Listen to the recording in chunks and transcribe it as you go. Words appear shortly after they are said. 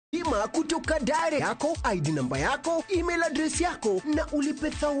Ima kutoka dare yako, ID namba yako, email address yako na ulipe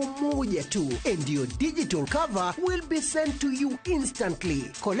thao moja tu. And your digital cover will be sent to you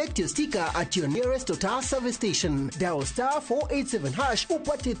instantly. Collect your sticker at your nearest Total service station. Dial *487#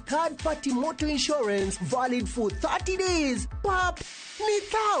 upate third party motor insurance valid for 30 days. Pap, ni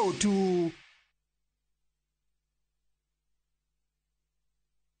thao tu.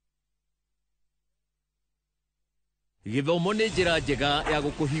 Githomo nĩ njĩra njega ya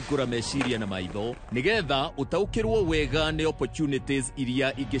gũkũhingũra meciria na maitho nĩgetha ũtaũkĩrwo wega nĩ opportunities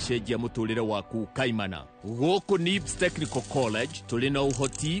iria ingĩcenjia mũtũrĩre waku kaimana. Gũkũ NIBS Technical College tũrĩ na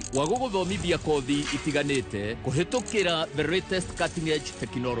ũhoti wa gũgũthomithia kothi itiganĩte kũhĩtũkĩra the latest cutting edge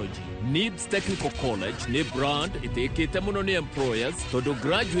technology. NIBS Technical College nĩ brand ĩtĩkĩte mũno nĩ employers tondũ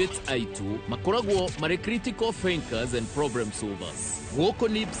graduates aitũ makoragwo marĩ critical thinkers and problem solvers. Gũkũ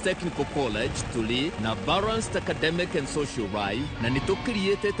NIBS Technical College tũrĩ na balanced academic and social life na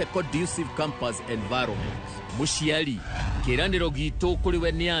nĩtũcreate a conducive campus environment. Mũciari, kĩranĩro gitũ kũrĩ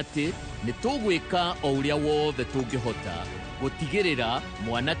we nĩ atĩ nĩtũgwĩka o ũrĩa wothe tũngĩhota gũtigĩrĩra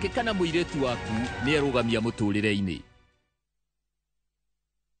mwanake kana mũirĩtu waku nĩerũgamia mũtũrĩre-inĩ.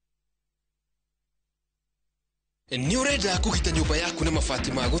 Ni urenda kugita nyumba yaku na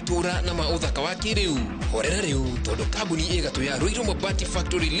mabati ma gutura na ma uthaka wa kiriu. Horera riu tondu kambuni igatu ya Inooro Mabati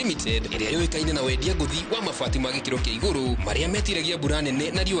Factory Limited iria yoikaine na wendia nguthi wa mabati ma gikiro kia iguru maria metiragia mbura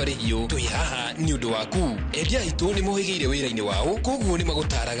nene na riũa rĩhiũ. Twi haha ni undu waku. Endia itu ni mohigeire wĩra-inĩ wao, koguo ni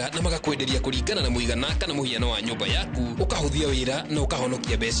magutaraga na magakwenderia kũringana na mũigana kana mũhiano wa nyumba yaku, ukahuthia wĩra na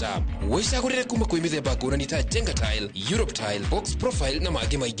ukahonokia mbeca. Wĩcagũrĩre kuma kwĩ mĩthemba ngũrani ta Jenga Tile, Europe Tile, Box Profile na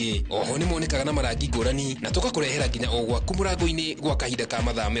mangĩ maingĩ. Oho ni monekaga na marangi ngũrani na tukakũrehera nginya o gwaku mũrango-inĩ gwa kahinda ka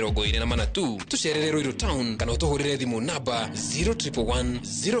mathaa 24 tu. Tucerere Inooro Town kana ũtũhũrĩre thimũ namba 0111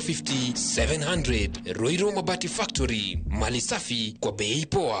 050 700. Inooro Mabati Factory, mali safi kwa bei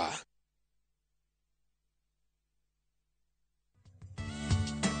poa.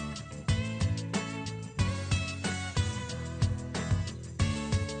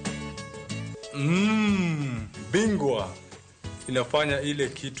 Bingwa inafanya ile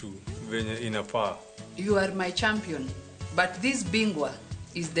kitu venye inafaa. You are my champion, but this bingwa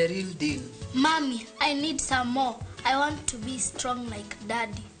is the real deal. Mommy, I need some more. I want to be strong like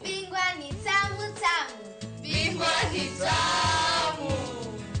daddy. Bingwa ni tamu tamu. Bingwa ni tamu.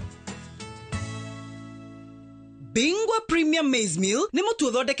 Bingwa Premium Maize Meal ni mutu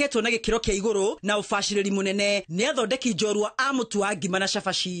uthondeketwo na gikiro kia iguru na ufashiriri munene ni athondeki njorua a mutu wa ngima na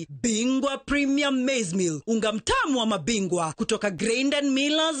shafashi. Bingwa Premium Maize Meal, unga mtamu wa mabingwa kutoka Grain and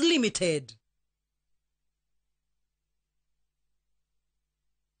Millers Limited.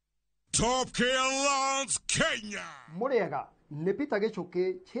 Top Care Alliance Kenya. Muriega ni Peter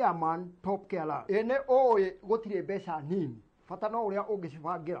Gichuki, chairman Top Care Alliance. Ene oye gutire mbeca nini. Fata no uria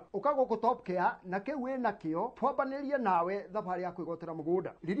ungicibangira. Ukago ku Top Care na kiu wina kio twambanirie nawe thabari ya kwigotera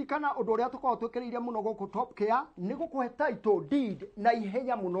mugunda. Ririkana undu uria tukorwo twikiriire muno guku Top Care ni gukuhe title deed na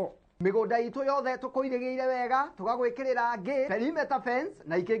ihenya muno. Migunda itu yothe tukuirigiire wega, tugagwikirira gate, perimeter fence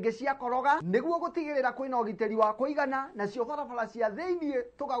na ikingi cia koroga niguo gutigirira kwina ugiteri wa kuigana na cio barabara cia thiini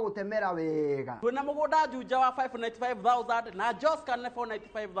tugagutemera wega. Twina mugunda juja wa 595,000 na Joscan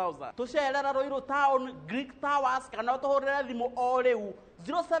 495,000. Tucerera Inooro Town Greek Towers kana tuhurire thimu o riu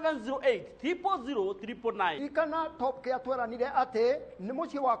 0708 000 Ikana Top Care tweranire ati ni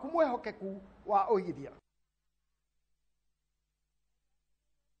mucie waku mwehokeku wa uigithia.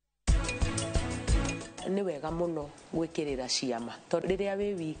 Ni wega muno gwikirira ciama tondu riria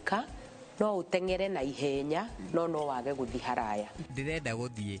wi wika no utengere na ihenya no wage guthi haraya. Ndirenda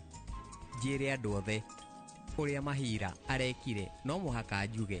guthie njire andu othe uria mahira arekire no muhaka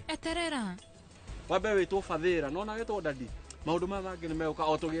njuge eterera wambe witwo fathira no na witwo dadi maundu maya mangi ni meuka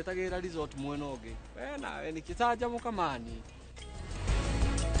o tugitagira resort mwena ungi we nawe ni kitanja mukamani.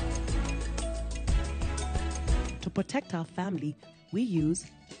 To protect our family, we use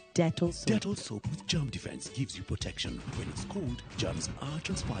Dettol soap. Dettol soap with germ defense gives you protection. When it's cold, germs are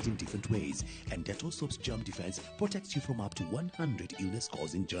transferred in different ways. And Dettol soap's germ defense protects you from up to 100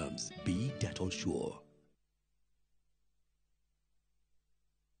 illness-causing germs. Be Dettol sure.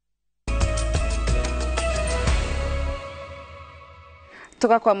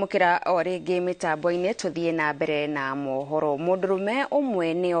 Tugakwamukira o ringi mitambo-ini tuthie na mbere na mohoro. Mundurume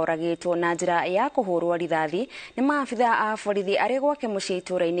umwe ni oragitwo na njira ya kuhurwo rithathi ni maabitha a borithi ari gwake mucii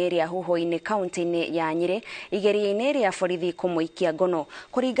itura-ini ria Huho-ini kaunti-ini ya Nyeri igeria-ini ria borithi kumuikia ngono.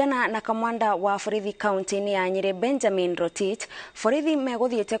 Kuringana na kamanda wa borithi kaunti-ini ya Nyeri Benjamin Rotit, borithi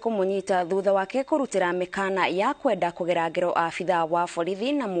meguthiite kumunyita thutha wake kurutira mikana ya kwenda kugera ngero abitha wa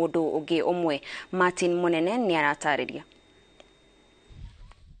borithi na mundu ungi umwe. Martin Munene ni aratariria. Tuga kwa mukira o rigi mitambo-ini tuthie na mbere na mohoro. Mundurume umwe ni oragitwo na njira ya kuhurwo rithathi ni maabitha a borithi ari gwake mucii itura-ini ria Huho-ini kaunti-ini ya Nyeri igeria-ini ria borithi kumuikia ngono. Kuringana na kamanda wa borithi kaunti-ini ya Nyeri Benjamin Rotit, borithi meguthiite kumunyita thutha wake kurutira mikana ya kwenda kugera ngero abitha wa borithi na mundu ungi umwe. Martin Munene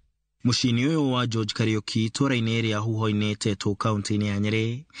ni aratariria. Mucini uyu wa George Kariuki tura-ini ria huho-ini Tetu kaunti-ini ya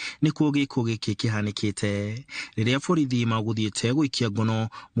Nyeri nikuo giko giki kihanikite riria borithi maguthiite guikia ngono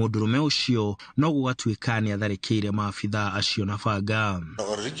mundurume ucio no gugatuika ni atharikire maabitha acio na banga.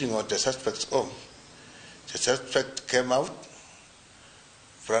 Reaching on the suspect's home, the suspect came out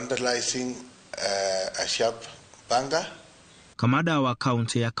vandalizing a sharp banga. Kamanda wa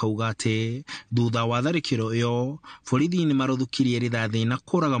kaunti ya Kaugate thutha wa tharikiro iyo borithi ni marothukirie rithathi na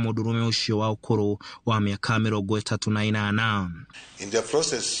kuraga mundurume ucio wa ukuru wa miaka 38. In the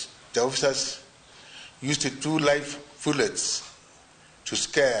process, the officers used 2 live bullets to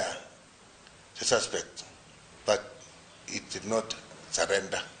scare the suspect, but it did not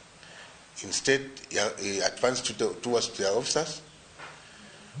surrender. Instead, he advanced towards the officers,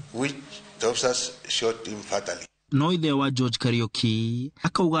 which the officers shot him fatally. No ithe wa George Kariuki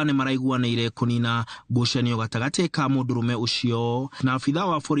akauga ni maraiguanĩire kunina ngucanio gatagati ka mundurume ucio na abitha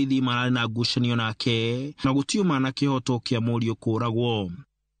wa borithi mararĩ na ngucanio nake na gutiuma na kihoto kia mũriũ kũragwo.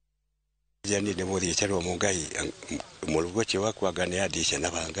 Yani nĩ mũthiĩcerwo mũngai mũrugo che wakwa ngane yandĩce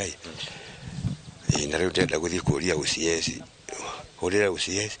na bangai na rĩu ndenda gũthiĩ kũria UCS ũrĩra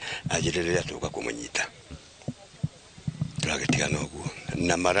UCS ajĩrĩrĩra tuka kũmũnyita tũragĩtigana ũguo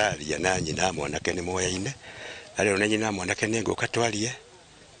na mararia na nyina mwanake nĩ moyaine arĩ ona nyina mwanake nĩ ngũka twarie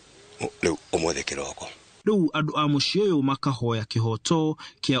rĩu ũmũthĩ kĩroko. Rĩu andũ a mũciĩ ũyũ makahoya kĩhoto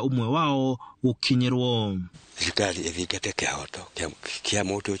kia umwe wao gũkinyĩrwo. Thirikari ĩthingate kĩhoto kia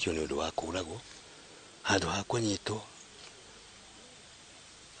mũndũ ũcio nĩ ũndũ wa kũragwo handũ ha kũnyitwo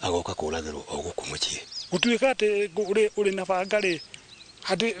agoka kũragĩrwo o gũkũ mũciĩ. Gũtuĩka atĩ ũrĩ na banga rĩ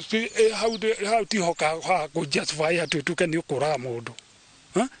hau tihoka ha kũjustify atĩ ũtuĩke nĩ ũkũraga mũndũ.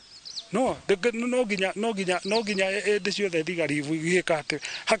 No nginya ende ciothe thigari gwĩka atĩ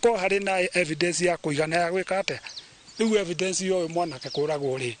hakorwo harĩ na evidence ya kũigana ya gwĩka atĩ rĩu evidence yo mwanake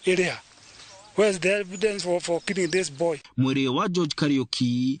kũragwo rĩ ĩrĩa. Where's the evidence for killing this boy? Mwĩrĩ wa George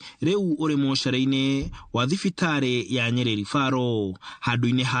Kariuki rĩu ũrĩ mocarĩ-inĩ wa thibitarĩ ya Nyeri Rifaro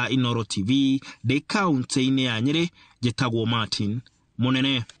handũ-inĩ ha Inooro TV ndĩ kaunti-inĩ ya Nyeri. Njĩtagwo Martin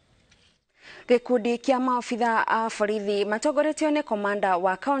Munene. Gikundi kia maofitha a borithi matongoretio ni komanda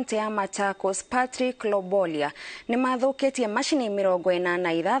wa kaunti ya Machakos Patrick Lobolia ni mathukitie macini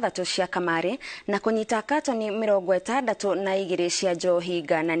 86 cia kamari na kunyita katoni 62 cia njohi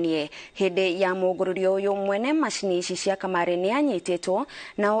ngananie. Hindi ya mugururio uyu mwene macini ici cia kamari ni anyititwo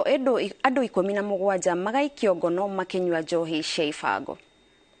nao andũ 17 magaikio ngono makinyua njohi cia ibango.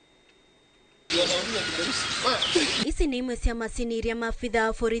 Ici ni imwe cia macini iria maabitha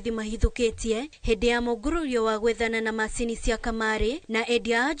a borithi mahithukitie hindi ya mugururio wa gwethana na macini cia kamari na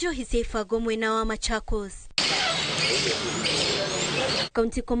endia a njohi cia ibango mwena wa Machakos.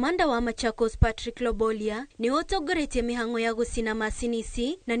 County Commander wa Machakos Patrick Lobolia ni utongoretie mihango ya gucina macini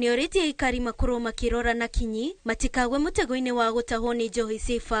ici na ni oritie ikari makuru makirora na kinyi matikagwe mutego-ini wa gutahwo ni njohi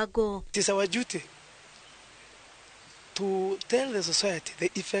cia ibango. It is our duty to tell the society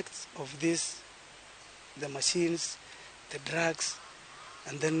the effects of the machines, the drugs,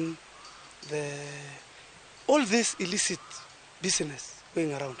 and then all this illicit business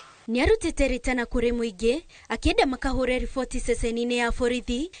going around. Niarutite ritana kuri muingi akienda makahure ripoti ceceni-ini ya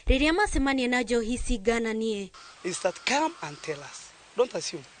borithi riria macemania na njohi ici ngananie. Is that come and tell us. Don't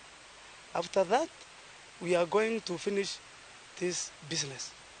assume. After that, we are going to finish this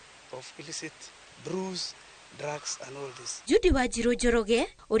business of illicit brews, drugs and all this. Judy Wanjiru Njoroge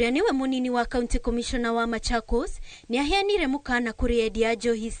uria niwe munini wa County Commissioner wa Machakos ni aheanire mukana kuri endia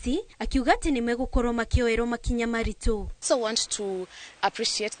njohi ici akiuga ati ni megukorwo makioerwo makinya maritu. So want to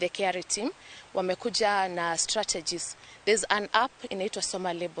appreciate the care team wamekuja na strategies. There's an app inaitwa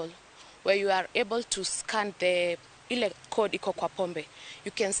Soma Label where you are able to scan the ile code iko kwa pombe.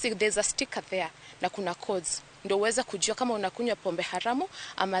 You can see there's a sticker there na kuna codes ndo uweza kujua kama unakunywa pombe haramu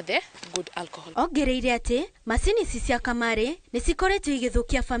ama the good alcohol. Ongereire ati macini cia kamari ni cikoretwo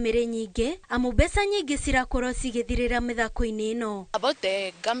igithukia family nyingi amu mbeca nyingi cirakorwo cigithirira mithako-ini ino. About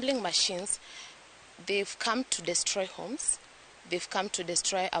the gambling machines, they've come to destroy homes, they've come to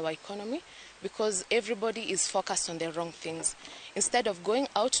destroy our economy because everybody is focused on the wrong things. Instead of going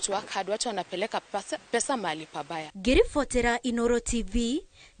out to work hard, watu wanapeleka pesa mahali pabaya. Ngiribotera Inooro TV,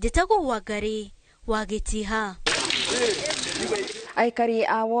 njĩtagwo Wangari wa Gĩtiha. Aikari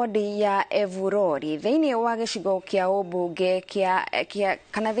a wodi ya Evurori thĩinĩ wa gĩcigo kĩa ũmbunge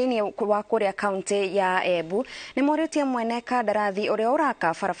kana thĩinĩ wa kũrĩa kaunti ya Embu nĩ morĩtie mwene kandarathi ũrĩa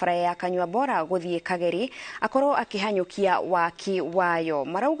ũraka barabara ya Kanyua Bora gũthiĩ Kageri akorwo akĩhanyũkia waki wayo.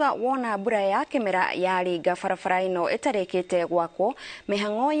 Marauga wona mbura ya kĩmera yaringa barabara ĩno ĩtarĩkĩte gwakwo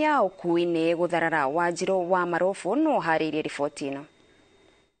mĩhang'o ya ũkui nĩ gũtharara. Wanjiru wa Marofu no harĩirie riboti ĩno.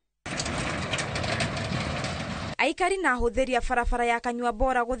 aikari na ahũthĩri a barabara ya Kanyua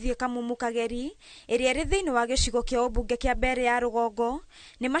Bora gũthiĩ Kamumu Kageri ĩrĩa ĩrĩ thĩinĩ wa gĩcigo kĩa ũmbunge kĩa Mbere ya Rũgongo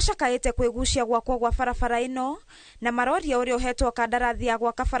nĩ macakaĩte kwĩgucia gwakwo gwa barabara ĩno na maroria ũrĩa ũhetwo kandarathi ya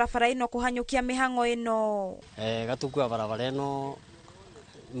gwaka barabara ĩno kũhanyũkia mĩhang'o ĩno. Gatukua barabara ĩno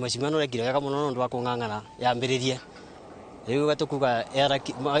mheshimiwa ũrekire wega mũno nĩ ũndũ wa kũng'ang'ana yambĩrĩrie rĩu gatukuga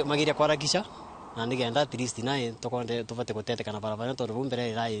magire kwarakisha na nigenda at least nae tokonde tufate gutetekana barabara tondu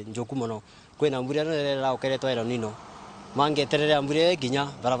rumbere rai njoku muno kwina mbura rera ukeretwo ero nino mangeterere mbura ginya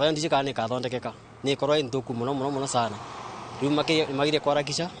barabara ndicikane kathondekeka ni korwo ntoku muno sana riu magire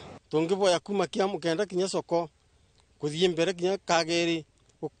kwarakisha tungiboya kuma kia mukenda kinya soko kuthie mbere kinya Kageri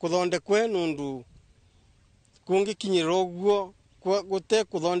kuthondekwe nundu kungi kinyira uguo gute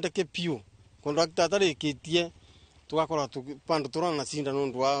kuthondeke piu kondakta tarikitie tugakora pandu turana cinda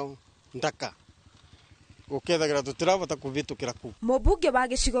nundu wa ndaka ukethagira tutirabota kuvitukira ku. Mũmbunge wa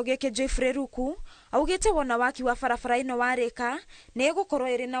gĩcigo gĩkĩ Jeffrey Ruku augĩte wona waki wa barabara ĩno warĩka nĩ ĩgũkorwo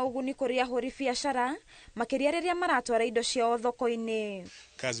ĩrĩ na ũguni kũrĩ ahũri biashara makĩria rĩrĩa maratwara indo ciao thoko-inĩ.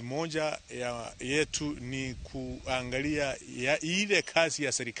 Kazi moja yetu ni kuangalia ile kazi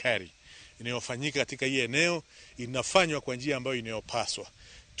ya serikali inayofanyika katika hii eneo inafanywa kwa njia ambayo inayopaswa.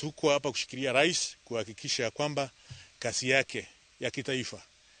 Tuko hapa kushikilia rais kuhakikisha kwamba kazi yake ya kitaifa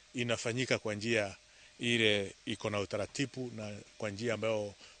inafanyika kwa njia ile iko na utaratibu na kwa njia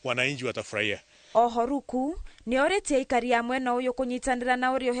ambayo wananchi watafurahia. Oho Ruku nĩ orĩtie aikari ya mwena ũyũ kũnyitanĩra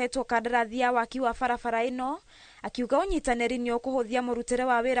na ũrĩa ũhetwo kandarathi ya waki wa barabara ĩno akiuga ũnyitanĩri nĩ ũkũhũthia mũrutĩre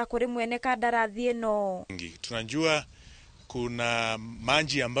wa wĩra kũrĩ mwene kandarathi ĩno. Tunajua kuna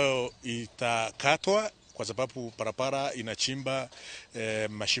maji ambayo itakatwa kwa sababu barabara inachimba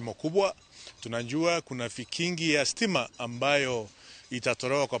mashimo kubwa. Tunajua kuna vikingi ya stima ambayo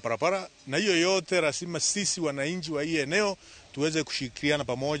itatolewa kwa barabara, na hiyo yote lazima sisi wananchi wa hii eneo tuweze kushirikiana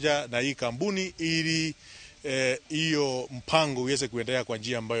pamoja na hii kampuni ili hiyo mpango uweze kuendelea kwa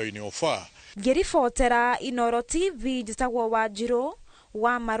njia ambayo inayofaa. Ngĩribotera Inooro TV njĩtagwo Wanjirũ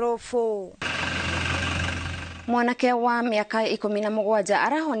wa Marofo. Mwanake wa miaka 17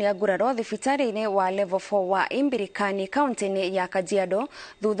 arahonia nguraro thibitari-inĩ wa level 4 wa Imbirikani kaunti-inĩ ya Kajiado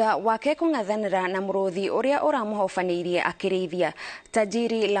thutha wake kũng'ethanĩra na mũrũthi ũrĩa ũramũhofanĩirie akĩrĩithia.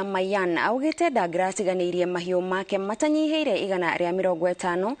 Tajiri Lamayan augĩte ndangĩratiganĩirie mahiũ make matanyihĩire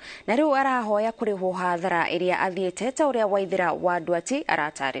 150 na rĩu arahoya kũrĩhwo hathara ĩrĩa athiĩte ta ũrĩa Waithĩra wa Ndwati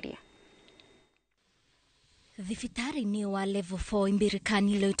aratarĩria. Thibitari-inĩ wa level 4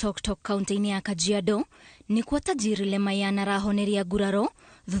 Imbirikani Loitoktok kaunti-inĩ ya Kajiado nĩkuo Tajiri Lemayan arahoneria nguraro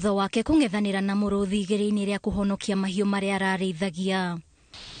thutha wake kũng'ethanĩra na mũrũthi igeria-inĩ rĩa kũhonokia mahiũ marĩa ararĩithagia.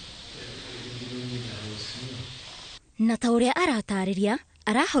 Na ta ũrĩa aratarĩria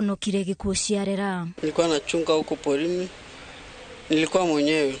arahonokire gĩkuũ ciarera. Nilikuwa nachunga huko porini, nilikuwa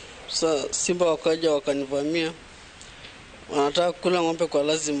mwenyewe. Sasa simba wakaja wakanivamia, wanataka kula ng'ombe kwa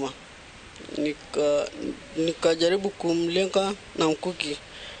lazima. Nikajaribu kumlenga na mkuki,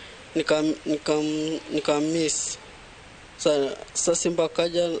 nika miss. Sasa simba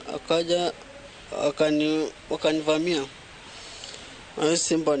akaja wakanivamia.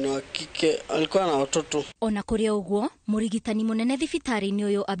 Simba ni wa kike, alikuwa na watoto. Ona kũrĩ ũguo mũrigitani mũnene thibitari-inĩ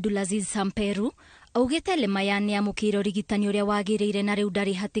ũyũ Abdulaziz Samperu augĩte Lemayan nĩ amũkĩire ũrigitani ũrĩa wagĩrĩire na rĩu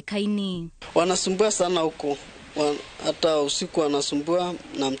ndarĩ hatĩka-inĩ. Wanasumbua sana huko, hata usiku wanasumbua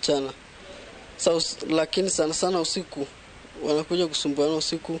na mchana. Lakini sana usiku wanakuja kusumbuana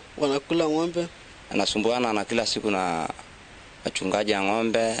usiku, wanakula ng'ombe. Anasumbuana na kila siku na wachungaji wa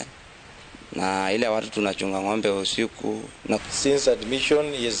ng'ombe na ile watu tunachunga ng'ombe usiku. Since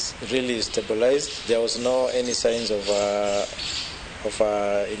admission is really stabilized, there was no any signs of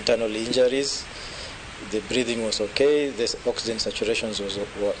internal injuries. The breathing was okay, the oxygen saturation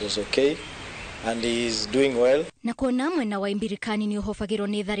was okay, and he is doing well. Na kuona mwena wa Imbirikani nĩ ũhofagĩrwo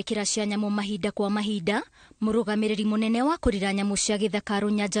nĩ tharĩkĩra cia nyamũ mahinda kwa mahinda, mũrũgamĩrĩri mũnene wa kũrira nyamũ cia gĩthaka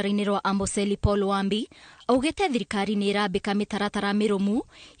rũnyanjara-inĩ rwa Amboseli Paul Wambi augĩte thirikari nĩ ĩrambĩka mĩtaratara mĩrũmu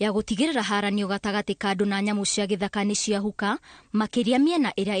ya gũtigĩrĩra haranio gatagatĩ ka andũ na nyamũ cia gĩthaka nĩ ciahuka makĩria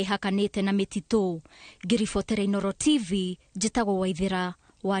mĩena ĩrĩa ĩhakanĩte na mĩtitũ. Ngĩribotera Inooro TV njĩtagwo Waithĩra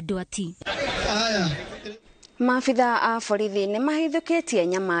wa Ndwati. Maafitha a borithi nĩ mahithũkĩtie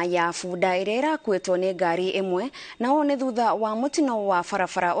nyama ya bunda ĩrĩa ĩrakuĩtwo nĩ ngari ĩmwe na ũũ nĩ thutha wa mũtino wa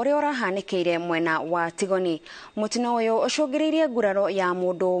barabara ũrĩa ũrahanĩkĩire mwena wa Tigoni. Mũtino ũyũ ũcũngĩrĩirie nguraro ya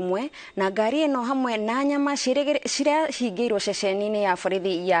mũndũ ũmwe na ngari ĩno hamwe na nyama cirahingĩirwo ceceni-inĩ ya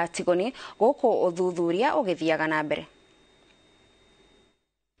borithi ya Tigoni gũkũ ũthuthuria ũgĩthiaga na mbere.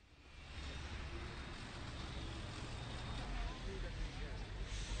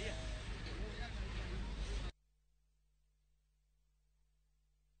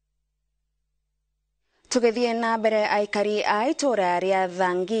 Tugithie na mbere aikari a itura ria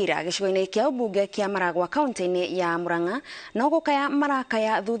Thangira gicigo-ini kia ubunge kia Maragwa kaunti-ini ya Murang'a no gukaya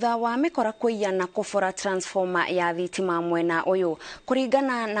marakaya thutha wa mikora kuiya na kufora transformer ya thitima mwena uyu.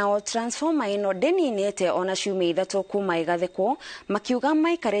 Kuringana nao transformer ino ndininite ona ciumia ithatu kuma igathikwo, makiuga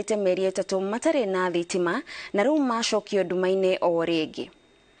maikarite mieri itatu matari na thitima na riu macokio nduma-ini o ringi.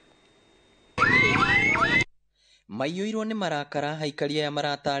 Maiyuirwo ni marakara haikaria ya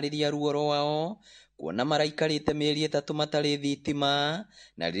maratariria ruoro wao kuona maraikarite mieri itatu matari thitima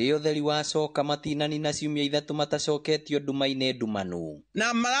na ririo theri wacoka matinani na ciumia ithatu matacoketio nduma-ini ndumanu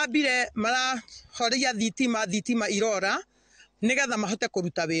na marahoria thitima irora nigetha mahote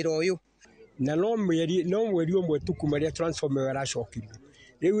kuruta wira uyu na no mweri umwe tu kuma ria transformer yaracokirio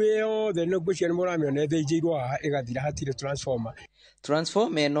riu yothe no ngwiciria ni muramiona thĩnjĩirwo haha ĩgathira hatirĩ transformer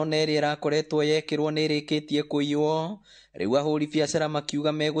ĩno na ĩrĩa ĩrakoretwo yekĩrwo nĩ ĩrĩkĩtie kũiywo. Rĩu ahũri biacara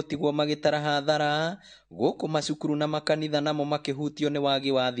makiuga megũtigwo magĩtara hathara gũkũ macukuru na makanitha namo makĩhutio nĩ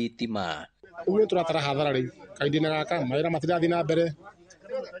wagi wa thitima. Ũguo tũratara hathara rĩu kahinda-inĩ gaka mawĩra matirathiĩ na mbere,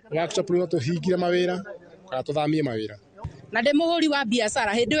 workshop no tũhingire mawĩra kana tũthamie mawĩra. Na ndĩ mũhũri wa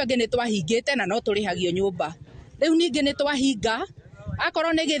biacara hĩndĩ ĩyo ĩngĩ nĩ twahingĩte na no tũrĩhagio nyũmba. Rĩu ningĩ nĩ twahinga,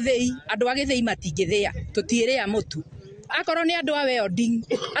 akorwo nĩ gĩthĩi andũ a gĩthĩi matingĩthĩa, tũtiĩrĩa mũtu. Akorwo nĩ andũ a welding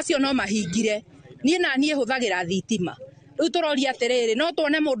acio no mahingire, niĩ hũthagĩra thitima. Rĩu tũroria atĩrĩrĩ, no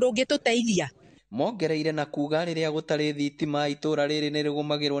tuone mũndũ ũngĩ tũteithia. Mongereire na kuga rĩrĩa gũtarĩ thitima itũra rĩrĩ nĩ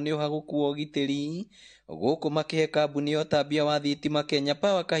rĩgũmagĩrwo nĩ ũhagũku wa ũgitĩri, gũkũ makĩhe kambuni ya ũtambia wa thitima Kenya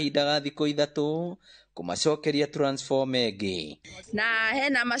Power kahinda ga thikũ ithatũ kũmacokeria transformer ĩngĩ. Na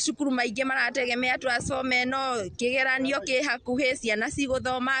hena macukuru maingĩ marategemea transformer ĩno, kĩgeranio kĩ hakuhĩ, ciana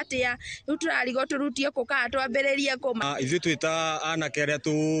cigũthoma atĩa, rĩu tũrarigwo tũrutie kũ kana twambĩrĩrie kũ. Ithuĩ twĩta anake arĩa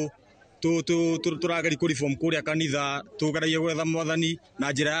tũrageri kũreform kũrĩa kanitha tũgeragia gwetha mwathani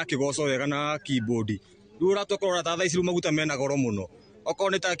na njĩra ya kĩgoco wega na keyboard. Rĩu ũratokorora ta thaa ici rĩu maguta mena goro mũno, okorwo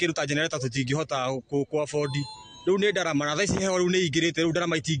nĩ ta kĩndũ ta generator tũtingĩhota ku-afford. Rĩu nĩ ndarama na thaa ici heho rĩu nĩ ingĩrĩte, rĩu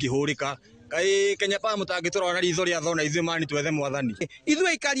ndarama itingĩhũrĩka. Kaĩ Kenya Power mũtangĩtũrora na ritho rĩa thona ithuĩ mani twethe mwathani. Ithuĩ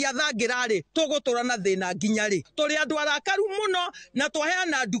aikari a Thangira rĩ tũgũtũra na thĩna nginya rĩ, tũrĩ andũ arakaru mũno na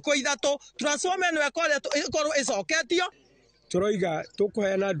twaheana ndukũ ithatũ, transformer ĩno ĩkorwo ĩcoketio. Tũroiga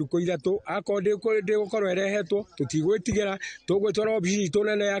tũkũheana ndukũ ithatũ, akorwo ndĩgũkorwo ĩrehetwo tũtigwĩtigĩra, tũgwĩtwara obici itũ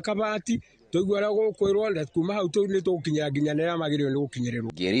nene ya Kabati tũigua ũrĩa gũkwĩrwo na kuma hau nĩ tũgũkinyĩra nginya nĩrĩa magĩrĩirwo nĩ gũkinyĩrĩrwo.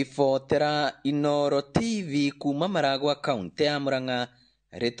 Ngĩribotera Inooro TV kuma Maragwa kaunti ya Murang'a,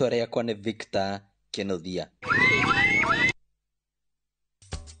 rĩtwa rĩakwa nĩ Victor Kenothia.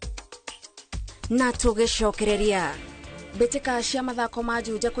 Na tũgĩcokereria mbĩtĩka cia mathako ma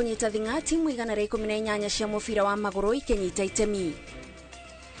Juja kũnyita thing'a timu igana rĩa 18 cia mũbira wa magũrũ ikĩnyita itemi.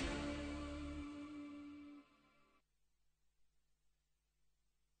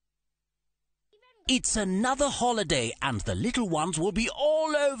 It's another holiday and the little ones will be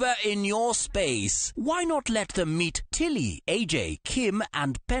all over in your space. Why not let them meet Tilly, AJ, Kim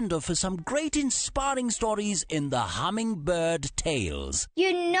and Pendo for some great inspiring stories in the Hummingbird Tales.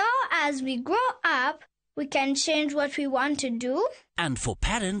 You know, as we grow up, we can change what we want to do. And for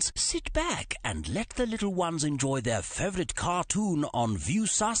parents, sit back and let the little ones enjoy their favorite cartoon on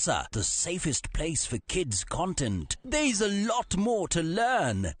Viusasa, the safest place for kids' content. There's a lot more to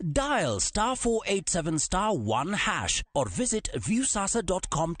learn. Dial *487*1# or visit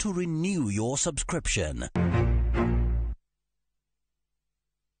viusasa.com to renew your subscription.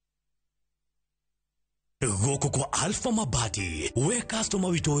 Gũkũ kwa Alpha Mabati, we customer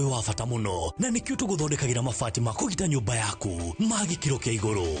witũ ũyũ wa bata mũno, na nĩkĩo tũgũthondekagĩra mabati ma kũgita nyũmba yaku ma gĩkĩro kĩa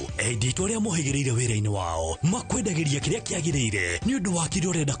igũrũ. Enditũ arĩa mohĩgĩrĩire wĩra-inĩ wao makwendagĩria kĩrĩa kĩagĩrĩire nĩ ũndũ wa kĩrĩa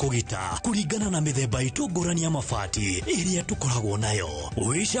ũrenda kũgita kũringana na mĩthemba itũ ngũrani ya mabati ĩrĩa tũkoragwo nayo.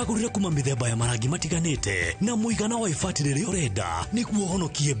 Wĩcagũrĩre kuma mĩthemba ya marangi matiganĩte na mũigana wa ibati rĩrĩa ũrenda nĩguo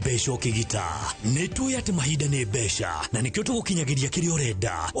ũhonokie mbeca ũkĩgita. Nĩtũĩ atĩ mahinda nĩ mbeca na nĩkĩo tũgũkinyagĩria kĩrĩa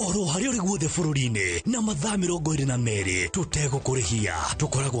ũrenda oro harĩa ũrĩ guothe bũrũri-inĩ na mathaa 22 tũtegũkũrĩhia.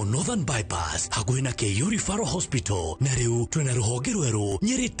 Tũkoragwo Northern Bypass hakuhĩ na KU Referral Hospital, na rĩu twĩna rũhonge rwerũ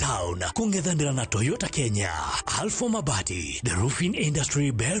Nyeri Town kũng'ethanĩra na Toyota Kenya. Alpha Mabati, the roofing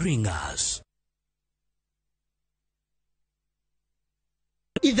industry bearing us.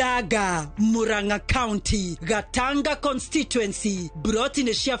 Idhaga, Murang'a County, Gatanga constituency, broti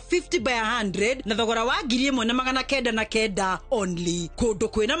nĩ cia 50 by 100 na thogora wa 1,999 only. Kũndũ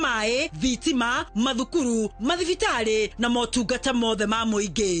kwĩna maĩ, thitima, mathukuru, mathibitarĩ na motungata mothe ma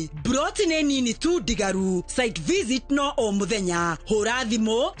mũingĩ. Broti nĩ nini tu ndigaru. Site visit no o mũthenya. Hũra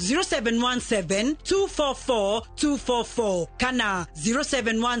thimũ 0717-244-244 kana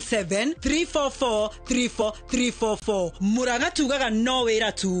 0717-344-344. Murang'a tugaga no wĩra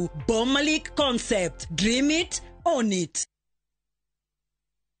kwĩra tu Bomalik Concept, dream it, own it.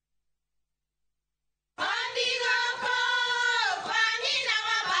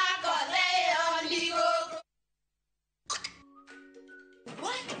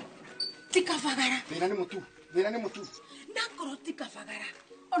 Tikavagara. Vira ni mutu. Nakoro tikavagara.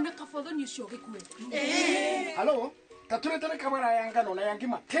 Ona kafodho ni ucio gikue. Halo? Taturete kamera ya ngano na ya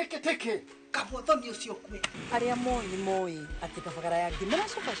ngima. Teke. Kafodho ni ucio kwe. Aria moi ati kavagara ya ngima na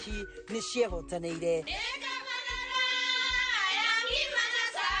cabaci ni ciehotaneire.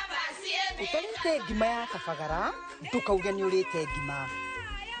 Utarite ngima ya kavagara, ndukauge ni urite ngima.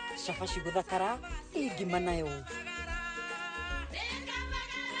 Cabaci guthakara, ngima nayo.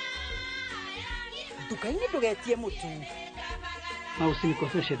 Dukaini ndugetie mutu.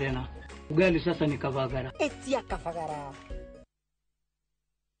 Usinikoseshe tena. Ugali sasa ni kavagara. Etia kavagara.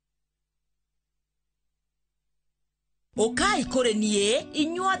 Okai kore nie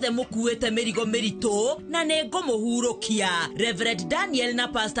inyuothe mukuete mirigo miritu na nego muhurukia. Reverend Daniel na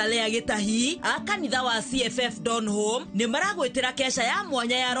Pastor Lea Gitahi a kanitha wa CFF Donholm ni maragwitira kesha ya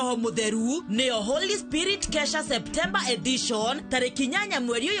mwanya ya roho mutheru neo Holy Spirit kesha September edition tariki 8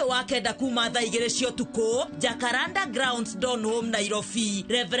 mweri uyu wa kenda kuma thaa 2 cia tuko Jacaranda Grounds Donholm Nairobi.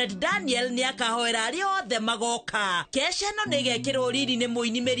 Reverend Daniel ni akahoera ari othe magoka. Kesha no nigekirwo riri ni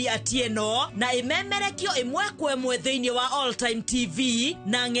muinimeri Atieno na imemerekio imwe kwa imwe wa All Time TV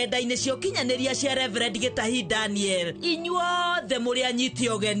na ng'enda-inĩ cia ũkinyanĩria cia Reverend Gitahi Daniel. Inyuothe mũrĩ anyiti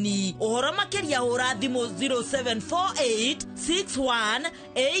ũgeni. Ũhoro makĩria hũra thimũ 0748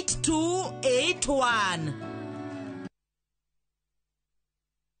 618281.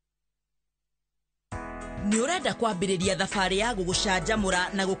 Ni urenda kwambĩrĩria thabarĩ ya gũgũcanjamũra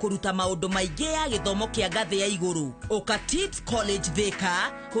na gũkũruta maũndũ maingĩ ya gĩthomo kĩa ngathĩ ya igũrũ. Oka Tips College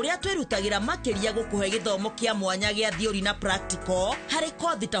Thika, kũrĩa twĩrutagĩra makĩria gũkũhe gĩthomo kĩa mwanya gĩa theory na practical harĩ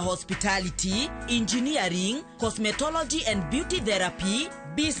kothi ta hospitality, engineering, cosmetology and beauty therapy,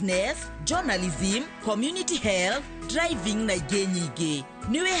 business, journalism, community health, driving na ingĩ nyingĩ.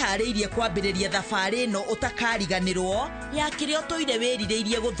 Nĩ wĩharĩirie kwambĩrĩria thabarĩ ĩno ũtakariganĩrwo ya kĩrĩa ũtũire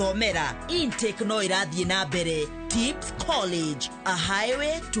wĩrirĩirie gũthomera. Intake no ĩrathiĩ na mbere. Tips College, a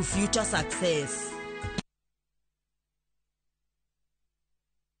highway to future success.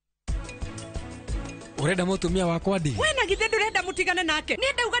 Urenda mutumia wakwa ndi? Wena githe ndurenda mutigane nake. Ni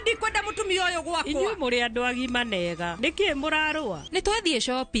ndauga ndikwenda mutumia uyu gwakwa. Inyuĩ mũrĩ andũ agima nega. Nĩkĩ mũrarũa? Nĩ twathiĩ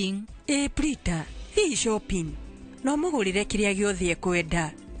shopping. Prita, thiĩ shopping. No mũgũrĩre kĩrĩa gĩothe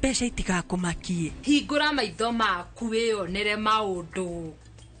ekwenda. Mbeca itigakũmakie. Hingũra maitho maku wĩonere maũndũ.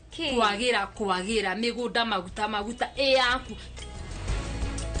 Kwagĩra mĩgũnda maguta yaku.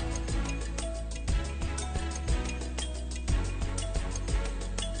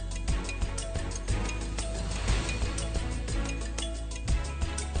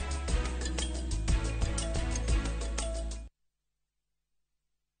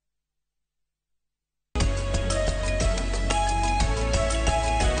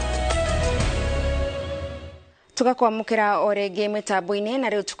 Tugakwamukira o rĩngĩ mitambo-inĩ na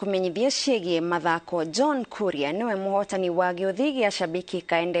rĩu tukumenyithie ciĩgiĩ mathako. John Kuria niwe muhotani wa gĩũthi gĩa Shabiki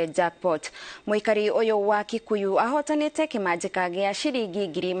Kaende Jackpot. Mũikari ũyũ wa Kikuyu ahotanĩte kĩmanjĩka gĩa ciringi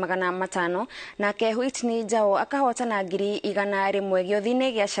 500,000 nake Whitney Njao akahotana 100,000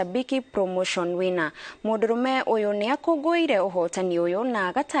 gĩũthi-inĩ gĩa Shabiki Promotion Winner. Mũndũrũme ũyũ nĩ akũngũĩire ũhotani ũyũ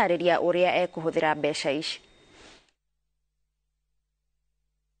na agatarĩria ũrĩa ekũhũthĩra mbeca ici.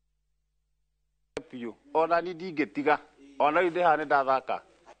 Ona ni ndingetiga ona inde hane ndathaka.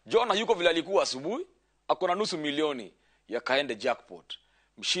 John yuko vile alikuwa asubuhi, akona nusu milioni ya Kaende Jackpot.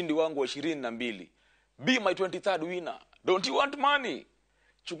 Mshindi wangu wa 22. Be my 23rd winner. Don't you want money?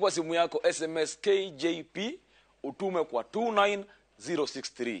 Chukua simu yako SMS KJP utume kwa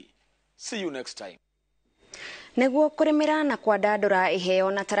 29063. See you next time. Neguo kurimira na kwandandura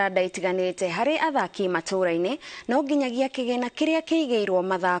iheo na taranda itiganite hari athaki matũra-inĩ no nginyagia kĩgĩna kĩrĩa kĩigĩirwo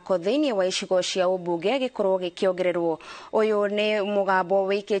mathako thĩinĩ wa icigo cia ũmbunge gĩkorwo gĩkĩongererwo. Ũyũ nĩ mũgambo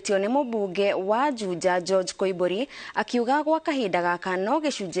wĩkĩtio nĩ mũmbunge wa Juja George Koimbũri akiuga gwa kahinda gaka no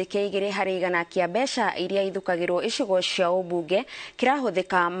gĩcunjĩ kĩa 2 harĩ 100 kĩa mbeca iria ithukagĩrwo icigo cia ũmbunge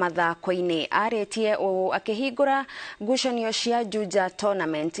kĩrahũthĩka mathako-inĩ. Arĩtie ũũ akĩhingũra ngucanio cia Juja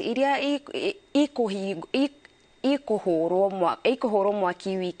tournament iria ikuhurwo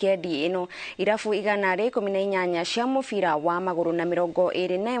mwaki wikendi ino. Irabu 118 cia mubira wa maguru na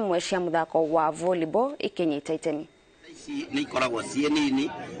 21 cia muthako wa volleyball ikinyita itemi. Ni ikoragwo cie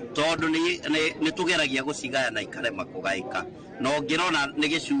nini tondu ni tugeragia gucigaya na ikarema kugaika no ngirona ni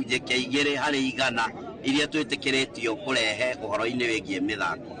gicunje kia 2 harĩ 100 iria twitikiritio kurehe uhoro-ini wigie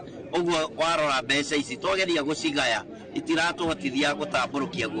mithako. Uguo warora mbeca ici twageria gucigaya itiratũhotithia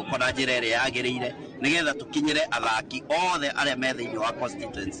gũtambũrũkia guoko na njĩra ĩrĩa yagĩrĩire nĩgetha tũkinyĩre athaki othe arĩa me thĩinĩ wa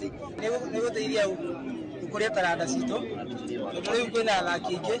constituency. Nĩ gũteithia gũkũria taranda citũ, tondũ rĩu kwĩna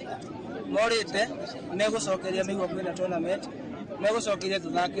athaki aingĩ morĩte megũcokeria nĩguo kwĩna tournament, megũcokeria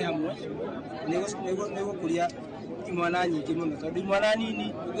tũthake hamwe, nĩ gũkũria imwana nyingĩ mũno, tondũ imwana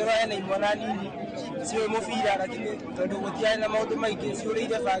nini ũngĩrora hena imwana nini sio mũbira, lakini tondũ gũtiarĩ na maũndũ maingĩ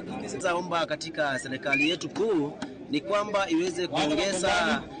ciũrĩire bangi. Sasa omba katika serikali yetu kuu ni kwamba iweze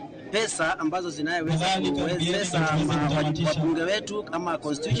kuongeza pesa ambazo zinaweza kuwezesha wabunge wetu ama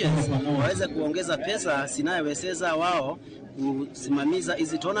constituents waweze kuongeza pesa zinawezesha wao kusimamiza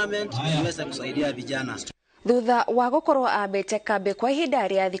hizi tournament iweze kusaidia vijana. Thutha wa gukorwo ambite kambi kwa ihinda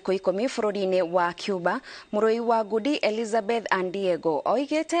rĩa thikũ 10 bũrũri-inĩ wa Cuba, mũrũi wa ngundi Elizabeth Andiego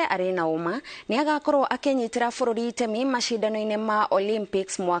oigĩte arĩ na ũma nĩ agakorwo akĩnyitĩra bũrũri itemi macindano-inĩ ma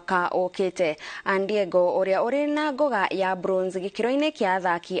Olympics mwaka ũkĩte. Andiego ũrĩa ũrĩ na ngoga ya bronze gĩkĩro-inĩ kĩa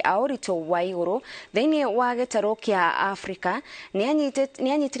athaki a ũritũ wa igũrũ thĩinĩ wa gĩtarũ kĩa Africa nĩ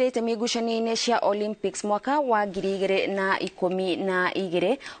anyitĩre itemi ngucanio-inĩ cia Olympics mwaka wa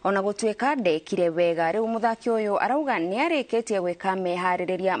 2012 ona gũtuĩka ndekire wega. Rĩu muthaki ũyũ arauga nĩ arĩkĩtie gwĩka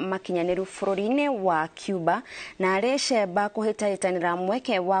meharĩrĩria makinyanĩru bũrũri-inĩ wa Cuba na arecemba kũhĩtahĩtanĩra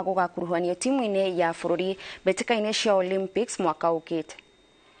mweke wa gũgakuruhanio timu-inĩ ya bũrũri mbĩtĩka-inĩ cia Olympics mwaka ũkĩte.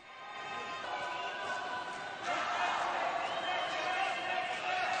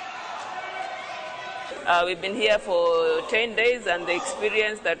 We've been here for 10 days and the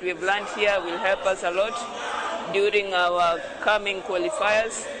experience that we've learned here will help us a lot during our coming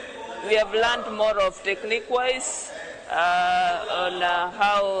qualifiers. We have learned more of technique-wise on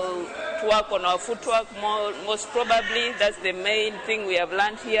how to work on our footwork. Most probably, that's the main thing we have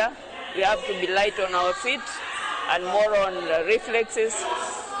learned here. We have to be light on our feet and more on reflexes,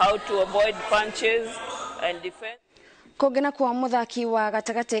 how to avoid punches and defense. Kũngĩna kwa mũthaki wa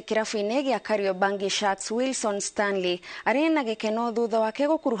gatagatĩ kĩrabu-inĩ gĩa Kariobangi Sharks Wilson Stanley arĩ na gĩkeno thutha wake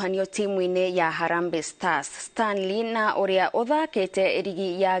gũkuruhanio timu-inĩ ya Harambee Stars. Stanley na ũrĩa ũthakĩte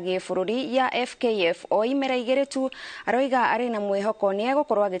rigi ya gĩbũrũri ya FKF o imera igĩrĩ tu aroiga arĩ na mwĩhoko nĩ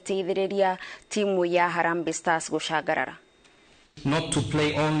egũkorwo agĩteithĩrĩria timu ya Harambee Stars gũcangarara. Not to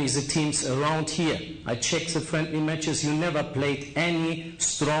play only the teams around here. I checked the friendly matches. You never played any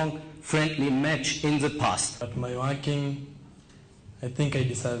strong friendly match in the past. But my working, I think I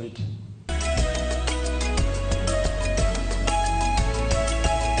deserve it.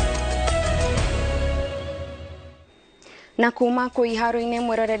 Na kuma kwĩharo-inĩ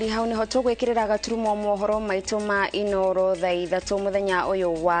mwĩroreri hau nĩho tũgwĩkĩrĩra gaturumo mohoro maitũ ma Inooro thaa 3 mũthenya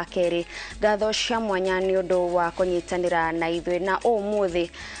ũyũ wa kerĩ. Ngatho cia mwanya nĩ ũndũ wa kũnyitanĩra na ithuĩ na ũmũthĩ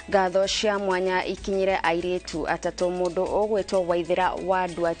ngatho cia mwanya ikinyire airĩtu atatũ, mũndũ ũgwĩtwo Waithĩra wa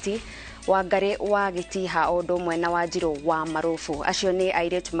Ndwati, Wangari wa Gĩtiha o ũndũ ũmwe na Wanjirũ wa Marofu. Acio nĩ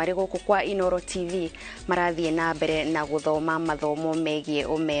airĩtu marĩ gũkũ kwa Inooro TV marathiĩ na mbere na gũthoma mathomo megiĩ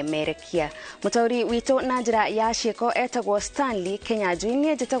ũmemerekia. Mũtauri witũ na njĩra ya ciĩko etagwo Stanley Kenyanjui,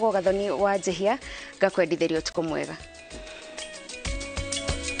 niĩ njĩtagwo Gathoni wa Njihia, ngakwendithĩria ũtukũ mwega.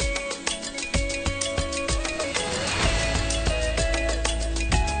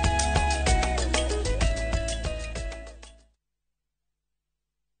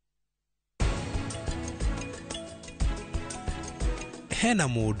 Hena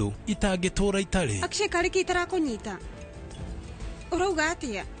mũndũ itangĩtũra itarĩ. Akshe kariki itarakunyita. Urauga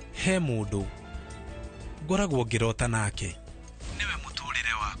atia? He mũndũ ngoragwo ngĩrota nake. Niwe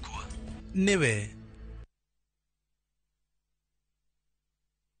mũtũrĩre wakwa. Niwe.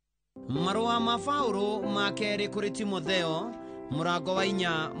 Marũa ma Paulo ma kerĩ kũrĩ Timotheo mũrango wa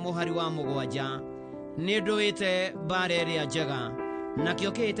 4 mũhari wa 7. Nĩ ndũĩte mbara ĩrĩa njega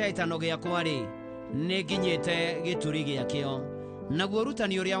nakĩo kĩhĩtahĩtano gĩakwa rĩ nĩ nginyĩte gĩturi gĩakĩo. Naguo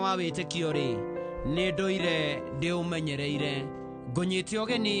rutani ũrĩa wa wĩtĩkio rĩ nĩ ndũire ndĩũmenyereire. Ngũnyĩte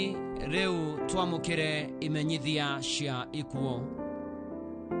ũgeni rĩu twamũkĩre imenyithia cia ikuo.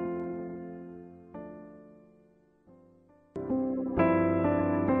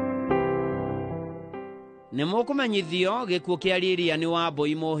 Nĩ mũkũmenyithio gĩkuo kĩa Lilian wa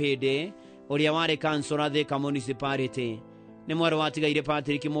Mboi Mũhĩndĩ ũrĩa warĩ kansora Thika Municipality. Nĩ mwarĩ watigaire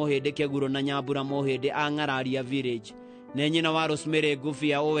Patrick Mũhĩndĩ Kĩguro na Nyambura Mũhĩndĩ a Ng'araria Village. Nĩ nyina wa Rosemary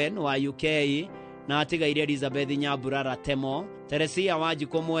Gufia Owen wa UK na atigaire Elizabeth Nyambura Ratemo, Teresia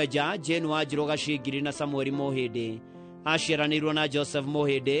Wanjikũ Mwenja, Jane Wanjirũ Gacingiri na Samuel Mũhĩndĩ. Aciaranĩirwo na Joseph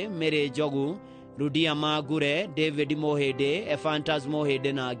Mũhĩndĩ, Mary Njogu, Rudia Magure, David Mũhĩndĩ, Ephantas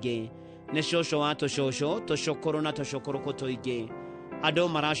Mũhĩndĩ na angĩ. Nĩ cũcũ wa tũcũcũ, tũcũkũrũ na tũcũkũrũkũ tũingĩ. Andũ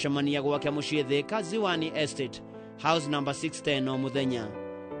maracemania gwake mũciĩ Thika Ziwani Estate, house number 610 o mũthenya.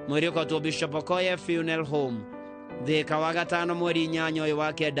 Mwĩrĩ ũkotwo Bishop Okoye Funeral Home, thika wa gatano mweri 8 ũyũ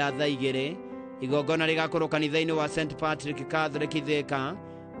wa kenda thaa 2 igongona rĩgakorwo kanitha-inĩ wa St Patrick Catholic Thika,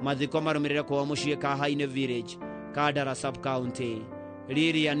 mathiko marũmĩrĩre kwa mũciĩ Kahaine Village, Kandara Sub County.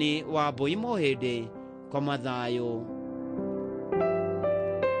 Lilian wa Mbũi Mũhĩndĩ, koma thayũ.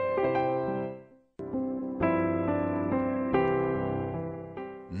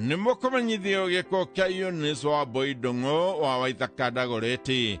 nĩ mũkũmenyithio gĩko kĩa Eunice wa Mbũi Ndung'u wa Waithaka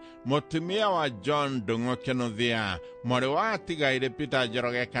Dagoretti, mũtumia wa John Ndung'u Kĩnuthia, mwarĩ wa atigaire Peter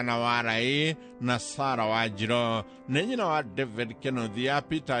Njoroge kana Warai na Sarah Wanjiro, nĩ nyina wa David Kĩnuthia,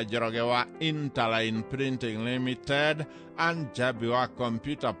 Peter Njoroge wa Interline Printing Limited, Anjabi wa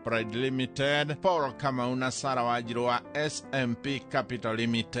Computer Pride Limited, Paul Kamau na Sarah Wanjiro wa SMP Capital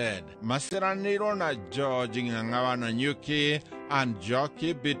Limited. Maciranĩirwo na George Ng'ang'a wa Nanyuki, and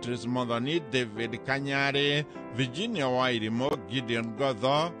Jockey Beatrice Modoni, David Kanyari, Virginia Wairimo, Gideon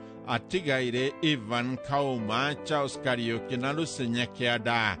Godho, atigaire Ivan Kauma, Charles Kariuki na Lucy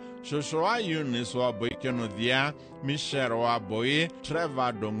Nyakiada, shushu wa Eunice wa Mbũi Kĩnuthia, Michelle wa Mbũi,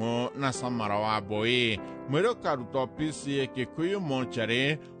 Trevor Ndung'u na Samara wa Mbũi. Mwĩrĩ ũkarutwo PCA Kikuyu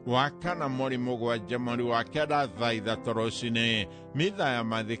Mortuary wakana mweri 7 mweri wa kenda thaa 3 rũcinĩ. Mitha ya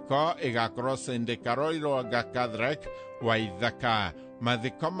mathiko ĩgakorwo St Carol Roga Catholic Waithaka.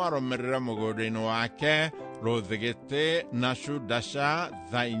 Mathiko marũmĩrĩre mũgũnda-inĩ wake Rũthigĩtĩ na Shudasha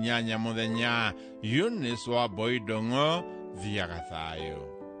thaa 8 mũthenya. Eunice wa Mbũi Ndung'u, thiaga thayũ.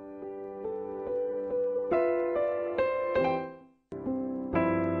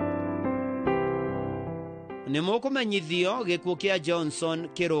 nĩ mũkũmenyithio gĩkuũ kĩa Johnson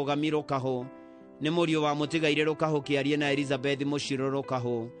Kĩrũgami Rũkahũ, nĩ mũriũ wa mũtigaire Rũkahũ Kĩarie na Elizabeth Mũcirũ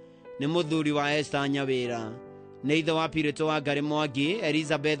Rũkahũ, nĩ mũthuri wa Esther Nyawĩra, nĩ ithe wa Pirito wa Ngari Mwangi,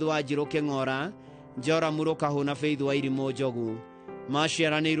 Elizabeth Wanjirũ Kĩng'ora, Joramu Rũkahũ na Faith wa Irimũ Njogu.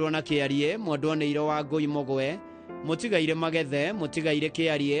 Maciaranĩirwo na Kĩarie Mwendwanĩire wa Ngũi Mũgwe, mũtigaire Magethe, mũtigaire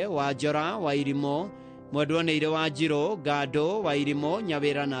Kĩarie wa Njora wa Irimũ, Mwendwanĩire wa Njirũ Ngandũ wa Irimũ,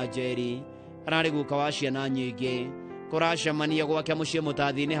 Nyawĩra na Njeri. Ararĩ guka wa ciana nyingĩ. Kũracemania gwake mũciĩ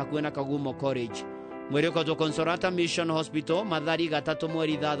Mũtathi-inĩ hakuhĩ na Kagumo College. Mwĩrĩ ũkotwo Consolata Mission Hospital, Mathari 3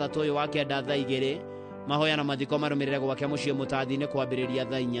 mweri 6 ũyũ wa kenda thaa 2. Mahoya na mathiko marũmĩrĩre gwake mũciĩ Mũtathi-inĩ kwambĩrĩria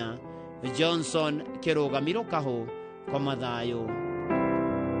thaa 4. Johnson Kĩrũgami Rũkahũ, koma thayũ.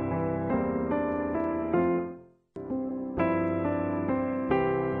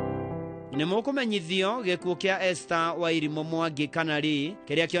 nĩ mũkũmenyithio gĩkuũ kĩa Esther wa Irimũ Mwangi Kanari,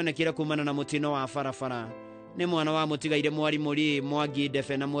 kĩrĩa kĩonekire kumana na mũtino wa barabara. Nĩ mwana wa mũtigaire Mwarimũ Lee Mwangi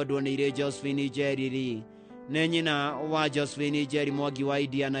Ndebe na Mwendwanĩire Josephine Njeri Lee, nĩ nyina wa Josephine Njeri Mwangi wa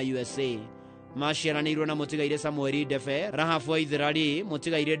Indiana USA. Maciaranĩirwo na mũtigaire Samuel Ndebe, Rahabu Waithera Lee,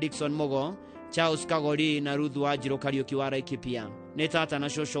 mũtigaire Dickson Mugo, Charles Kagori na Ruth Wanjirũ Kariuki wa Laikipia. Nĩ tata na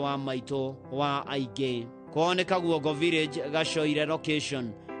cũcũ wa maitũ wa aingĩ. Kuoneka Guogo Village, Gacoire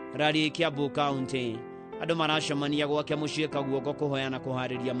Location, Rari Kiambu County. Andũ maracemania gwake mũciĩ Kaguogo kũhoya na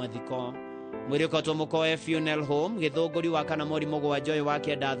kũharĩria mathiko. Mwĩrĩ ũkotwo Mũkoe Funeral Home, Gĩthũngũri wa kana mweri 7 ũyũ wa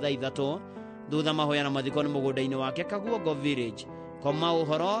kenda thaa 3. Thutha mahoya na mathiko nĩ mũgũnda-inĩ wake Kaguogo Village. Koma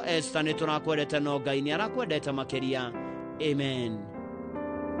ũhoro, Esther nĩ tũrakwendete no Ngai nĩ arakwendete makĩria. Amen.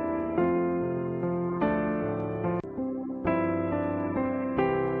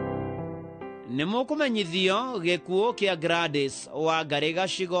 nĩ mũkũmenyithio gĩkuũ kĩa Gladys wa Ngari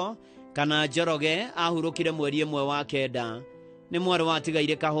Gacigo kana Njoroge ahurũkire mweri 1 wa kenda. Nĩ mwarĩ wa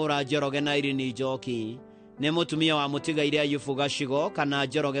tigaire Kahũra Njoroge na Irene Njoki. Nĩ mũtumia wa mũtigaire Ayubu Gacigo kana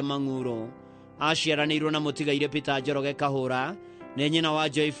Njoroge Mang'uro. Aciaranĩirwo na mũtigaire Peter Njoroge Kahũra, nĩ nyina wa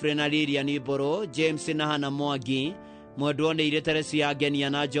Joyfrey na Lilian Mbũrũ, James na Hannah Mwangi, Mwendwanĩire Teresia Ngenia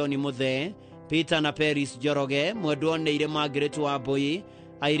na John Mũthee, Peter na Paris Njoroge, Mwendwanĩire Margaret wa Mbũi,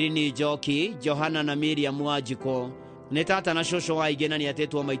 Irene Njoki, Johana na Miriam Wanjiko. Nĩ tata na cũcũ wa aingĩ na nĩ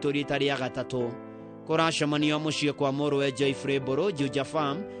atĩtwo maitũ rita rĩa gatatũ. Kũracemanio mũciĩ kwa mũrũwe Joyfrey Mbũrũ, Juja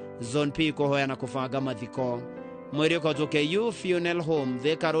Farm, Zone P kũhoya na kũbanga mathiko. Mwĩrĩ ũkotwo KU Funeral Home,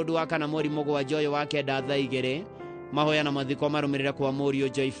 Thika Road wa kana mweri 7 ũyũ wa kenda thaa 2. Mahoya na mathiko marũmĩrĩre kwa mũriũ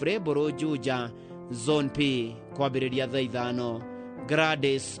Joyfrey Mbũrũ, Juja, Zone P kwambĩrĩria thaa 5.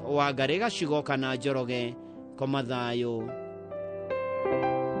 Gladys wa Ngari Gacigo kana Njoroge, koma thayũ.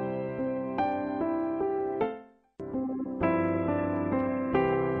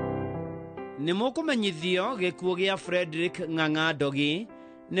 nĩ mũkũmenyithio gĩkuũ gĩa Frederick Ng'ang'a Ndogi,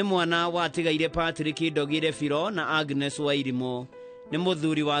 nĩ mwana wa tigaire Patrick Ndogi Rebiro na Agnes wa Irimũ. Nĩ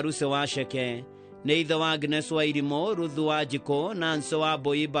mũthuri wa Ruse wa Ceke. Nĩ ithe wa Agnes wa Irimũ, Ruth Wanjikũ, Nancy wa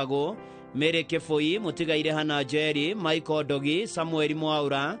Mbũi Mbagũ, Mary Kĩbũi, mũtigaire Hannah Njeri, Michael Ndogi, Samuel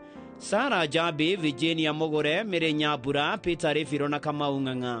Mwaura, Sarah Jabi, Virginia Mũgũre, Mary Nyambura, Peter Rebiro na Kamau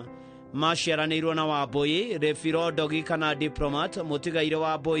Ng'ang'a. maciaranĩirwo na Wambui, Refiro Ndogi kana Diplomat, Mũtigaire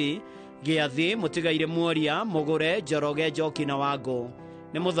Wambui, Gĩathĩ, Mũtigaire Muoria, Mũgũre, Njoroge, Njoki na Wangũ.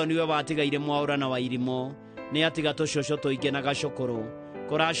 Nĩ Mũthoniwe watigaire Mwaũra na Wairimũ. Nĩ atiga tũcũcũ tũingĩ na Gacũkũrũ.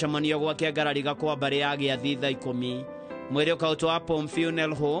 Kũracemanio gwake Ngarariga kwa mbarĩ ya Gĩathĩ thaa 10. Mwĩrĩ ũkautwa Pom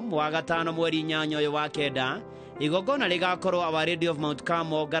Funeral Home wa gatano mweri 8 ũyũ wa kenda. Igongona rĩgakorwo Our Lady of Mount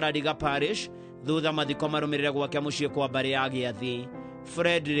Carmel, Ngarariga Parish, thutha mathiko marũmĩrĩre gwake mũciĩ kwa mbarĩ ya Gĩathĩ.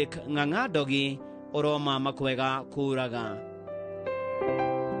 Frederick Ng'ang'a Ndogi, ũroma makwega kuraga.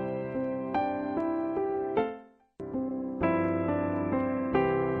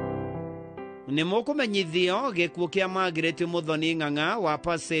 Nĩ mũkũmenyithio gĩkuũ kĩa Margaret Muthoni Ng'ang'a wa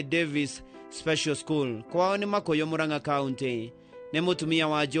Pasay Davis Special School. Kwao nĩ Makũyũ, Murang'a County. Nĩ mũtumia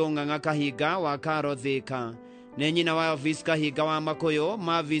wa Joe Ng'ang'a Kahinga wa Karo Thika. Nĩ nyina wa Elvis Kahinga wa Makũyũ,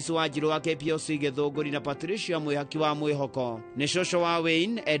 Mavis wa Njirũ wa KPLC Gĩthũngũri na Patricia Mwĩhaki wa Mwĩhoko. Nĩ cũcũ wa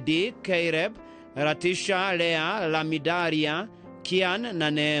Wayne, Eddie, Caleb, Ratisha, Lea, Lamidaria, Kian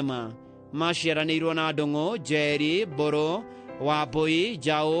na Neema. Maciaranĩirwo na Ndũng'ũ, Jerry, Mbũrũ, Wambui,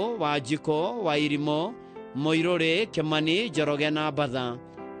 Jaũ, Wanjiko, Wairimũ, Mũirũrĩ, Kimani, Njoroge na Mbatha.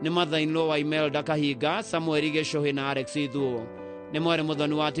 Nĩ mathainwo wa Imelda Kahinga, Samuel Gĩcũhĩ na Alex Ithuũ. Nĩ mwarĩ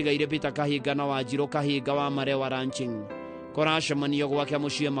Mũthoni watigaire Peter Kahinga na Wanjirũ Kahinga wa Marewa Ranching. Kũracemanio gwake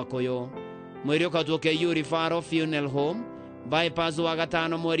mũciĩ Makũyũ. Mwĩrĩ ũkatwo KU Referral Funeral Home, bypass wa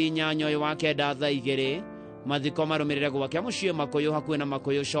gatano mweri 8 ũyũ wa kenda thaa 2. Mathiko marũmĩrĩre gwake mũciĩ Makũyũ hakuhĩ na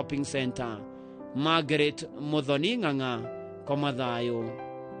Makũyũ Shopping Center. Margaret Muthoni Ng'ang'a, koma thayũ.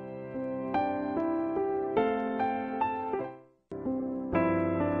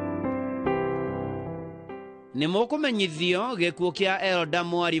 Nĩ mũkũmenyithio gĩkuũ kĩa Elda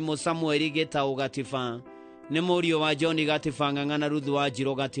Mwarimũ Samuel Gĩtaũ Gatiba. Nĩ mũriũ wa John Gatiba Ng'ang'a na Ruth wa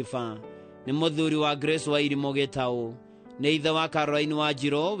Njirũ Gatiba. Nĩ mũthuri wa Grace wa Irimũ Gĩtaũ. Nĩ ithe wa Caroline wa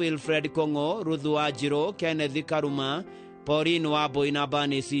Njirũ, Wilfred Kong'o, Ruth wa Njirũ, Kenneth Karuma, Pauline wa Mbui na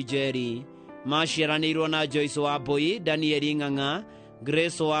Banesi Jerry. Maciaranĩirwo na Joyce wa Mbui, Daniel Ng'ang'a,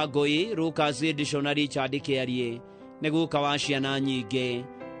 Grace wa Ngũi, Lucas Edison na Richard Kĩarie. Nĩ guka wa ciana nyingĩ.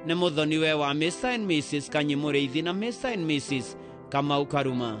 Nĩ mũthoniwe wa Mr. and Mrs. Kanyi Mũrĩithi na Mr. and Mrs. Kamau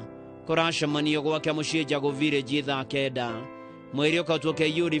Karuma. Kũracemanio gwake mũciĩ Njagũ Village thaa 9. Mwĩrĩ ũkautwo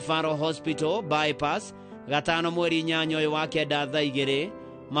KU Referral Hospital bypass gatano mweri 8 ũyũ wa kenda thaa 2.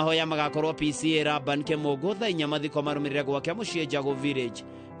 Mahoya magakorwo PCA Raban Kĩmũngũ thaa 4. Mathiko marũmĩrĩre gwake mũciĩ Njagũ Village,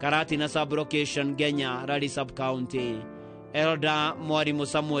 Karatina Sub-Location, Ngenya, Rari Sub-County. Elda Mwarimũ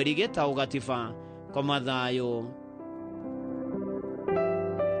Samuel Gĩtaũ Gatiba, koma thayũ.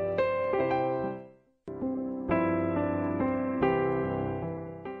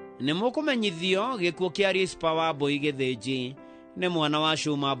 Nĩ mũkũmenyithio gĩkuũ kĩa Rispa wa Mbũi Gĩthĩnji. Nĩ mwana wa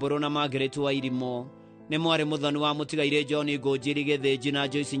Cuma Mbũrũ na Margaret wa Irimũ. Nĩ mwarĩ Mũthoni wa Mũtigaire John Ngũnjiri Gĩthĩnji na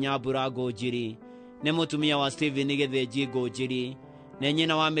Joyce Nyambura Ngũnjiri. Nĩ mũtumia wa Stephen Gĩthĩnji Ngũnjiri. Nĩ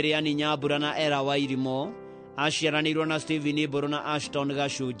nyina wa Mĩrĩani Nyambura na Era wa Irimũ. Aciaranĩirwo na Stephen Mbũrũ na Ashton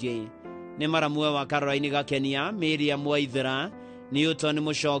Gacunjĩ. Nĩ maramue wa Caroline Gakenia, Miriam Waithera, Newton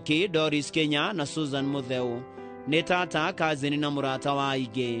Mũcoki, Doris Kenya na Susan Mutheu. Nĩ tata, kazini na mũrata wa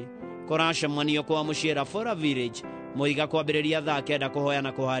aingĩ. Kũracemanio kwa mũciĩ Rafora Village, mũiga kwambĩrĩria thaa 9 kũhoya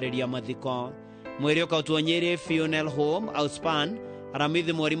na kũharĩria mathiko. Mwĩrĩ ũkautwo Nyĩrĩ Funeral Home, Outspan,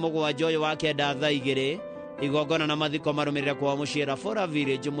 Aramithi mweri 7 ũyũ wa kenda thaa 2. Igongona na mathiko marũmĩrĩre kwa mũciĩ Rafora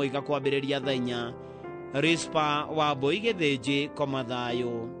Village, mũiga kwambĩrĩria thaa 4. Rispa wa Mbũi Gĩthĩnji, koma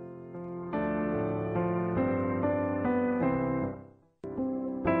thayũ.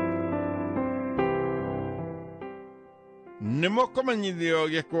 Nĩ mũkũmenyithio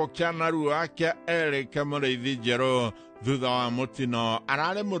gĩkuũ kĩa narua kĩa Eric Mũrĩithi Njerũ thutha wa mũtino.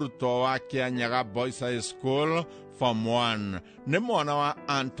 Ararĩ mũrutwo wa Kĩanyaga Boys High School Form 1. Nĩ mwana wa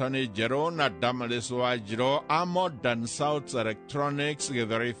Anthony Njerũ na Damaris wa Njirũ a Modern South Electronics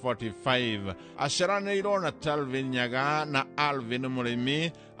Gĩthũrai 45. Aciaranĩirwo na Telvin Nyaga na Alvin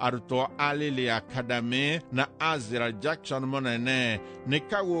Mũrĩmi, arutwo a Lily Academy na Azira Jackson Mũnene. Nĩ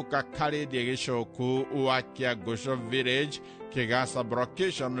kaguka karĩndie gĩcoku wa Kĩangũco Village, Kĩgasa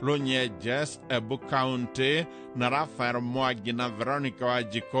Brocation, Runyenjes, Embu County na Rafael Mwangi na Veronica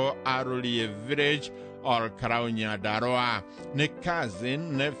Wanjiko a Rũriĩ Village, Ol Karau Nyandarua. Nĩ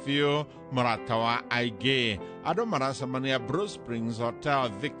cousin, nephew, mũrata wa aingĩ. Andũ maracemania Bruce Springs Hotel,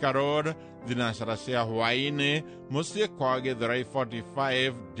 Thika Road, thinacara cia hwaĩ-inĩ, mũciĩ kwao Gĩthũrai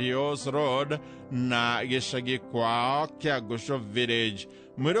 45, Dios Road na gĩcagi kwao Kĩangũco Village.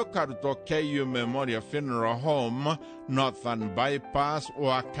 Mwĩrĩ ũkarutwo KU Memorial Funeral Home, Northern Bypass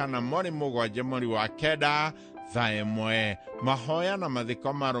wa kana mweri 7 mweri wa kenda thaa 1. Mahoya na mathiko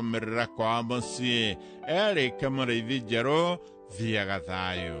marũmĩrĩre kwao mũciĩ Eric Mũrĩithi Njerũ, thiaga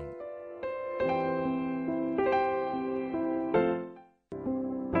thayũ.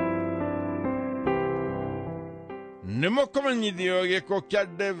 Nimukumenyithio giko kia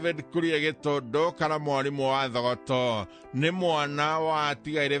David Kuria Gitondo kana mwarimu wa thogoto ni mwana wa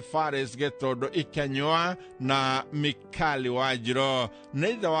tigaire Faris Gitondo Ikenywa na Mikali Wajiro ni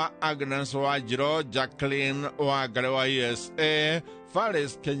ithe wa Agnes Wajiro, Jacqueline Wagare wa USA,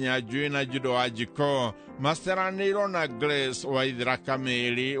 Faris Kenya Juina Judo Wajiko, Masteraniro na Grace wa Idhira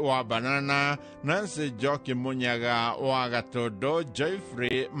Kamili wa Banana, Nancy Joki Munyaga wa Gatodo,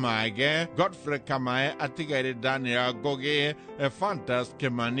 Joyfrey Mage, Godfrey Kamae atigaire Daniel Gogi, Fantas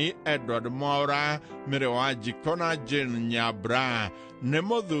Kimani, Edward Maura, Mire Wajiko na Jane Nyabra. Ni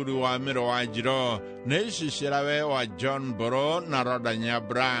muthuri wa Mire Wajiro, ni ishishirawe wa John Boro na Roda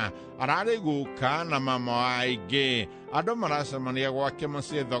Nyabra, arari guka na mama wa Ige. Ado maracemania gwake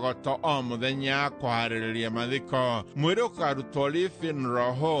muciĩ thogoto o muthenya kũharĩrĩria mathiko. Mwĩrĩ ũkarutwo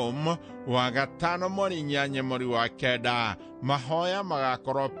Funeral Home wa gatano mweri 8 mweri wa kenda. Mahoya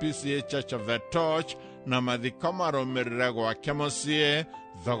magakorwo PCA Church of the Torch na mathiko marũmĩrĩre gwake muciĩ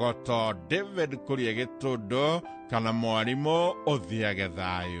thogoto. David Kuria Gitondo kana mwarimũ ũthiage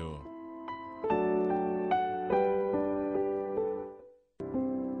thayũ.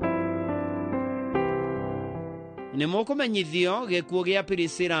 Nĩ mũkũmenyithio gĩkuũ gĩa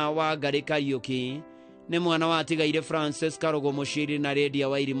Pirisira wa Ngari Kariuki nĩ mwana wa tigaire Francis Karugo Mushiri na Lydia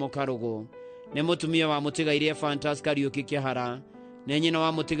wa Irimo Karugo. Nĩ mũtumia wa mũtigaire Fantas Kariuki Kĩhara. Nĩ nyina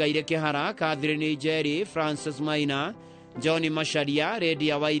wa mũtigaire Kĩhara Catherine Jerry, Francis Maina, John Masharia,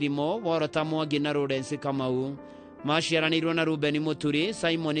 Lydia wa Irimo, Worota Mwangi na Lawrence Kamau. Maciaranĩirwo na Ruben Muturi,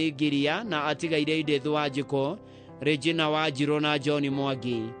 Simon Giria na atigaire Edith Wanjiko, Regina Wanjiro na John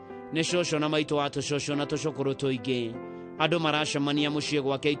Mwangi. Nĩ cũcũ na maitũ wa tũcũcũ na tũcũkũrũ tũingĩ. Andũ maracemania mũciĩ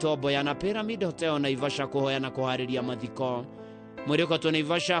gwake Itomboya na Pyramid Hotel Naivasha kũhoya na kũharĩria mathiko. Mwĩrĩ ũkotwo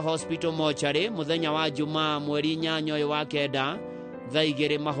Naivasha Hospital Mortuary mũthenya wa Jumaa mweri 8 ũyũ wa kenda thaa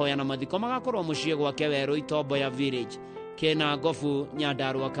 2 mahoya na mathiko magakorwo mũciĩ gwake Werũ Itomboya Village Kena Ngofu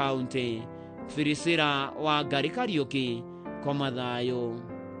Nyandarua County. Pirisira wa Ngari Kariuki koma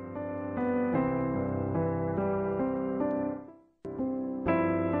thayũ.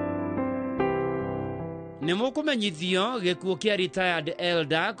 Nĩ mũkũmenyithio gĩkuũ kĩa retired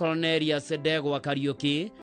elder Cornelius Ndegwa Kariuki